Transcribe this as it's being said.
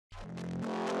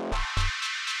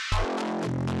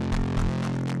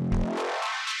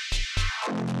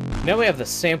Now we have the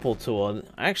sample tool.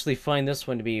 I actually find this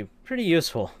one to be pretty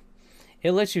useful.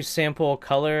 It lets you sample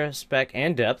color, spec,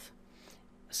 and depth,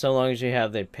 so long as you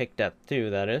have the pick depth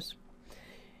too, that is.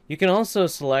 You can also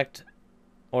select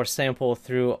or sample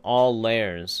through all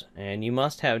layers, and you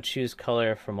must have choose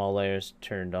color from all layers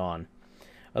turned on.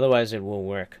 Otherwise it won't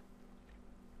work.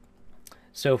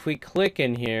 So if we click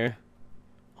in here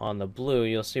on the blue,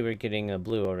 you'll see we're getting a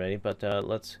blue already, but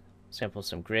let's sample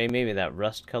some gray, maybe that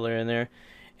rust color in there.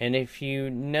 And if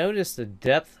you notice, the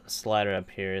depth slider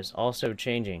up here is also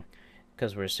changing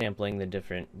because we're sampling the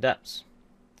different depths.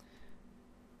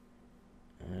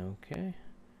 Okay,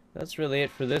 that's really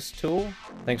it for this tool.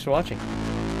 Thanks for watching.